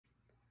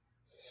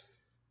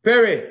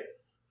Perry.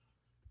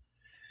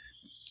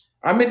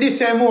 I mean this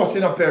same most,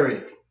 you know,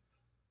 Perry.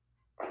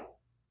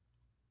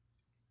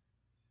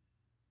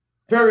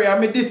 Perry, I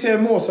mean this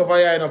same most of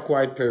I ain't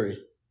quite Perry.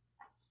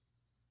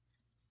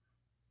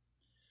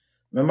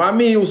 Remember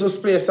me used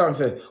to play a song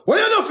say, what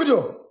you know for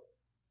do?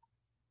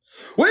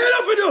 What you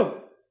know for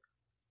do?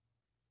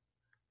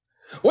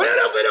 What you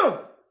know for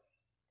do?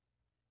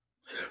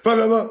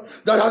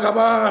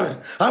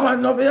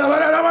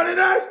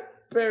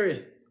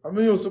 Perry, I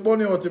mean used to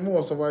bunny out the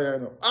most of I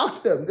know.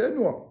 Ask them, they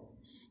know.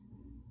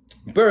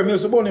 Perry, me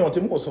used to bunny out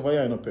the most of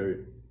I know,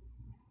 Perry.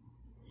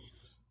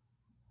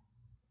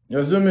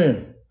 You see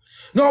me?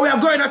 No, we are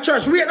going to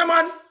church. Wait a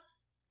man.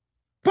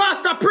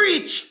 Pastor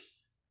preach.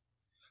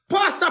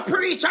 Pastor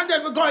preach and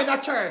then we're going to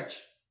church.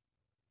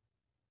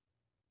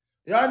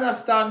 You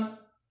understand?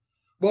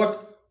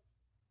 But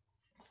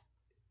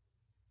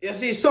you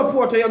see,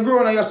 support, you're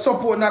growing and you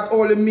support not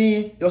only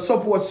me, you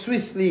support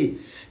Swissley,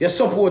 you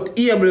support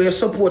Able, you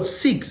support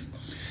Six,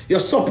 you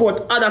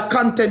support other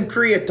content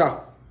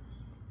creator.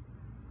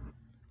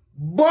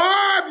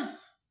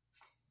 Barbs!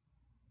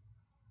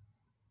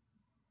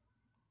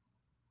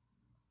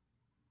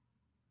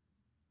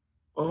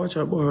 Oh, watch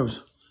out,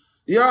 Barbs.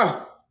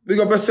 Yeah, big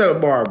up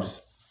yourself, Barbs.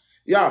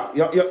 Yeah,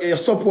 you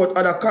support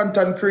other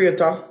content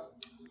creator.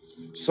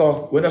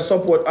 So, when you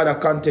support other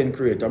content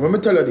creator, let me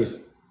tell you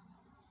this.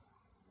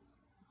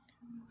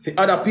 If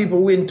other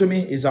people win to me,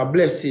 it's a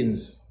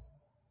blessings.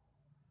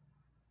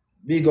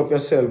 Big up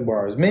yourself,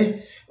 Barbs.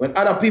 Me, when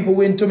other people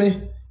win to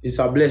me, it's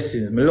a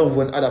blessing. I love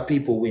when other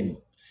people win.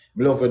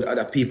 I love when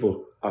other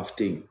people have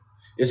things.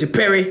 You see,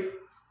 Perry?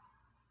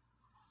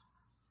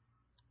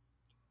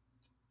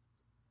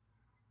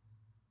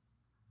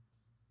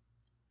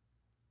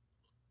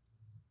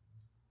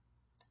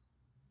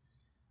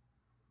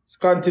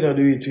 Continue to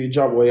do it to your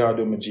job what you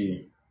do, my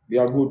G. Be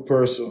a good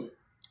person.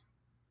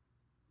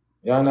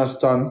 You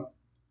understand?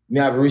 Me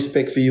have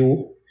respect for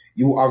you.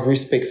 You have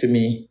respect for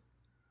me.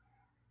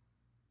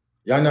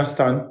 You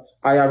understand?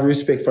 I have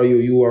respect for you.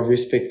 You have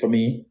respect for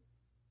me.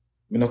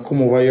 Me not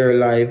come over here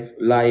life.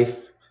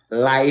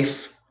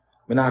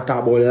 Me not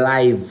talk about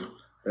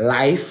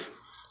life.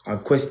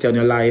 And question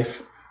your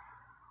life.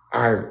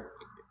 Or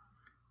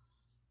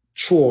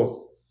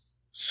throw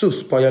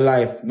sus for your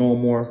life no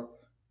more.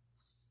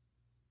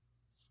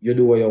 You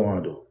do what you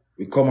want to do.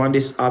 We come on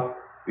this app,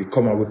 we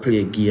come and we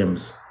play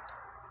games.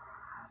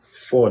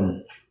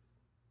 Fun.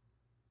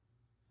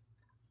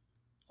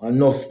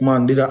 Enough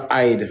man did I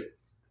hide.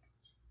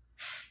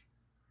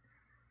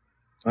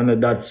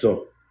 And that's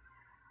so.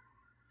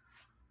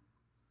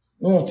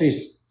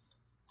 Notice.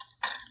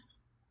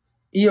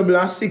 Able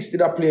and Six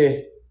did I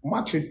play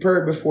match with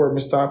Perry before me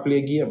start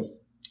play game.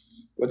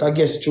 But I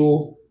guess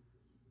true.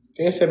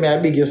 They say my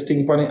biggest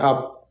thing on the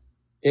app.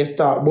 They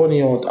start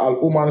burning out. All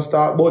women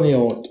start burning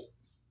out.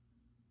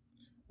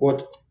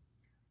 But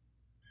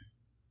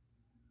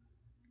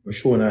I'm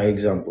showing an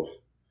example.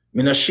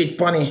 Me no shit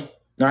funny.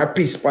 No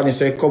piss funny.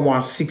 So you come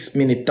on 6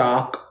 minute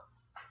talk.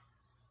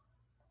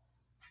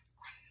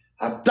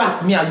 And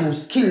that me I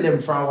use kill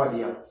them from over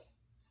there.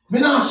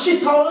 Me no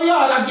shit out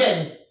y'all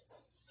again.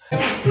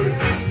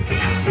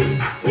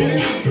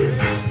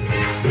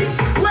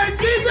 When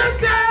Jesus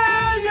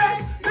say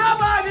yes,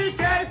 nobody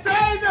can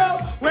say no.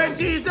 When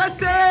Jesus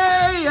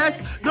say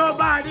yes,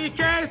 nobody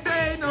can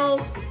say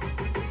no.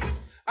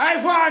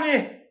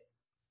 Ivani,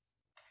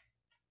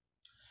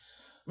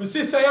 my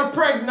sister, you're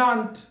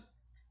pregnant.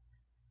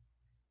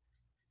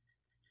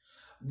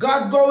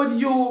 God go with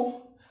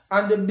you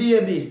and the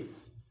baby.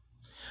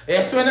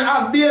 Yes, when you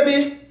have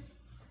baby,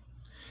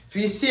 for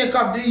the sake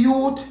of the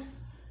youth,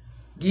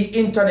 give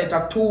internet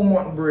a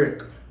 2-month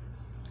break.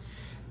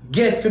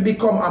 Get to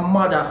become a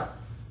mother.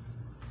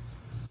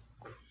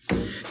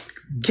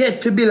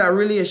 Get to build a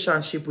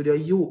relationship with your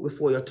youth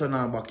before you turn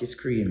on back your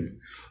screen.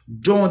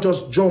 Don't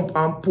just jump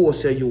and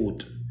post your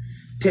youth.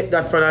 Take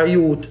that from a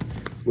youth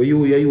where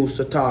you used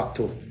to talk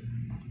to.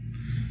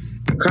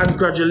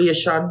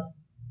 Congratulations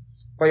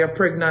for your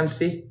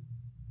pregnancy.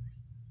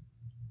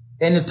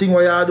 Anything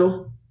what you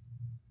do,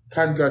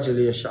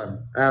 congratulations.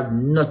 I have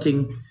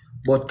nothing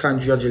but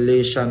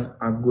congratulations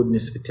and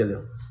goodness to tell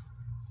you.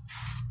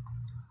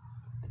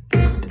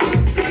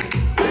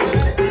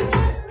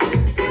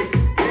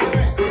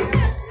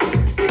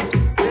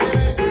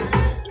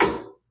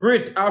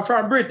 Brit, I'm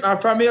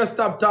from here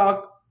stop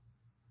talk.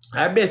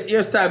 I best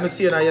hairstyle I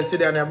see you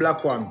yesterday on the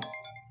black one.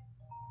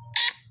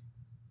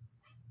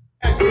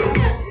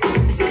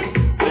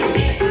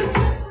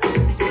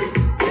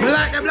 Me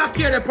like the black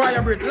hair, the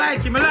prior Brit.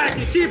 Like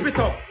it, keep it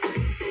up.